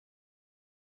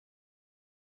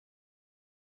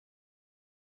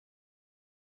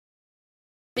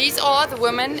These are the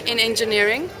women in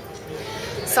engineering,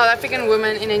 South African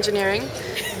women in engineering.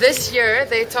 This year,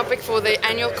 their topic for the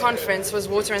annual conference was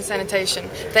water and sanitation.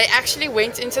 They actually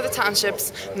went into the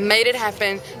townships, made it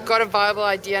happen, got a viable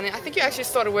idea, and I think you actually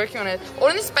started working on it. All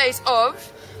in the space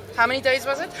of, how many days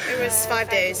was it? It was 5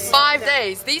 days. 5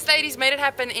 days. These ladies made it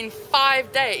happen in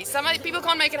 5 days. Some people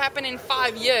can't make it happen in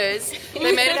 5 years.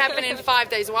 They made it happen in 5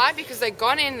 days. Why? Because they've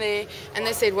gone in there and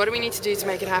they said, what do we need to do to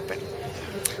make it happen?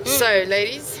 So,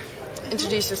 ladies,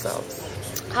 introduce yourselves.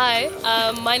 Hi,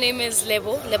 my name is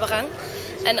Lebogang,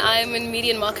 and I'm in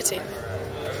media and marketing.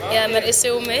 Yeah, I'm at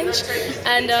SO Mensch,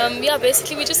 and yeah,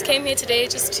 basically we just came here today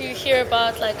just to hear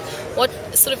about like what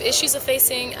sort of issues are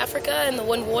facing Africa and the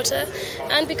one water,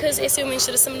 and because SO Mensch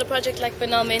did a similar project like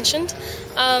Bernelle mentioned,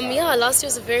 yeah, last year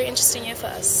was a very interesting year for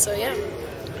us. So yeah.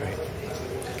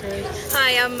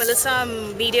 Hi, I'm Melissa.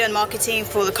 I'm media and marketing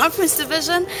for the conference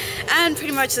division, and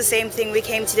pretty much the same thing. We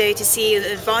came today to see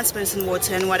the advancements in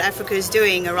water and what Africa is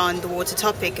doing around the water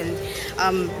topic and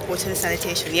water and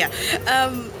sanitation. Yeah.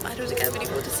 I don't think I have any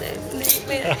more to say.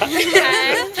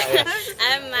 Hi,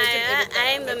 I'm Maya.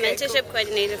 I'm the mentorship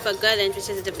coordinator for Girland, which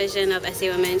is a division of SA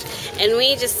Women, and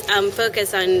we just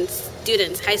focus on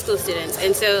students, high school students.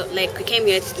 And so, like, we came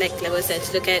here, like Lebo said,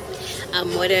 to look at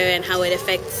water and how it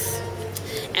affects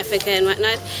Africa and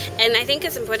whatnot, and I think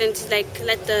it's important to like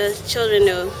let the children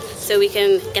know so we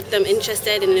can get them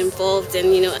interested and involved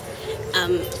and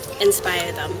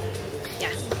inspire them.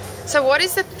 Yeah. So what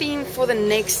is the theme for the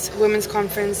next women's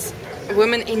conference,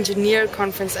 Women Engineer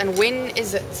Conference, and when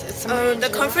is it? The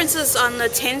conference is on the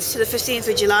 10th to the 15th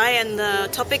of July, and the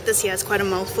topic this year is quite a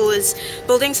mouthful, is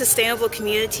building sustainable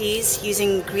communities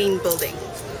using green building.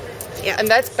 Yeah. And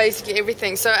that's basically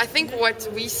everything. So I think what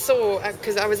we saw,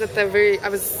 because I was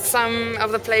some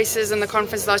of the places in the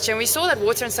conference last year, and we saw that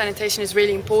water and sanitation is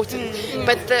really important.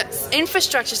 But the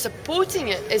infrastructure supporting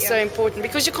it is so important,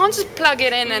 because you can't just plug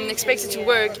it in and expect it to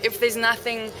work if there's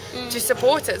nothing to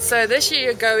support it. So this year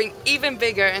you're going even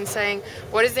bigger and saying,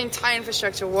 what is the entire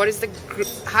infrastructure? What is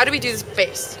how do we do this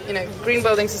best? You know, green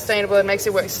building, sustainable, it makes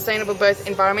it work. Sustainable both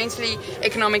environmentally,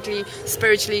 economically,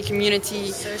 spiritually,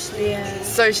 community,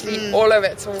 socially. All of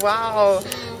it. So wow.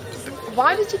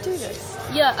 Why did you do this?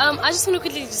 Yeah, I just want to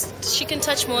quickly, she can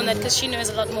touch more on that because she knows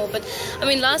a lot more. But I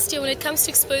mean, last year when it comes to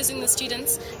exposing the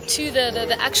students to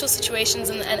the actual situations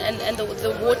and the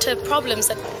water problems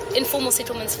that informal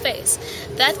settlements face,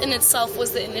 that in itself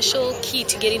was the initial key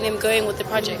to getting them going with the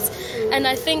projects. And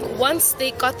I think once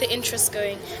they got the interest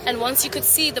going, and once you could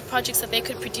see the projects that they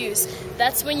could produce,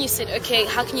 that's when you said, okay,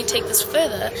 how can you take this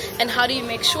further, and how do you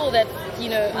make sure that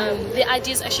the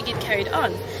ideas actually get carried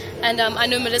on? And I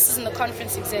know Melissa's in the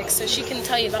conference exec, so she can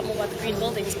tell you a lot more about the green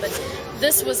buildings. But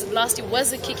this was last year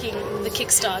was the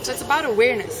kickstart. So it's about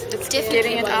awareness. It's definitely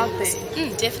getting it out there.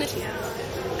 Definitely.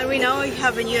 And we now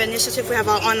have a new initiative. We have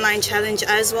our online challenge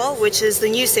as well, which is the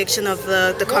new section of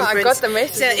the conference. I got the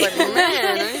message.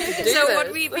 So what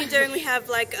we've been doing, we have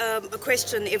like a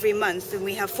question every month, and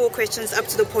we have 4 questions up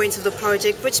to the point of the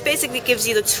project, which basically gives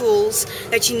you the tools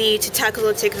that you need to tackle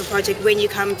the technical project when you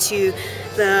come to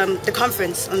the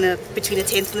conference on between the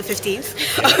 10th and the 15th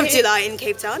of July in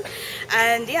Cape Town.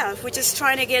 And yeah, we're just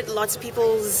trying to get lots of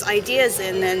people's ideas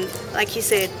in, and like you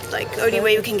said, like the only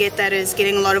way we can get that is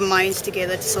getting a lot of minds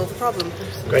together to solve the problem.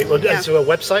 Great. Well, is there a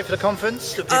website for the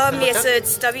conference? Yes,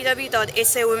 it's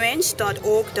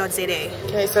www.sawomeng.org.za.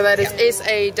 Okay, so that is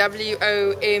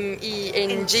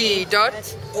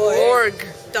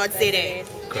SAWOMENG.org.za.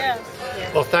 Yeah.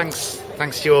 Well, thanks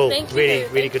to you all. Thank you.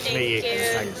 Really good to meet you.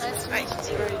 Thanks. Right.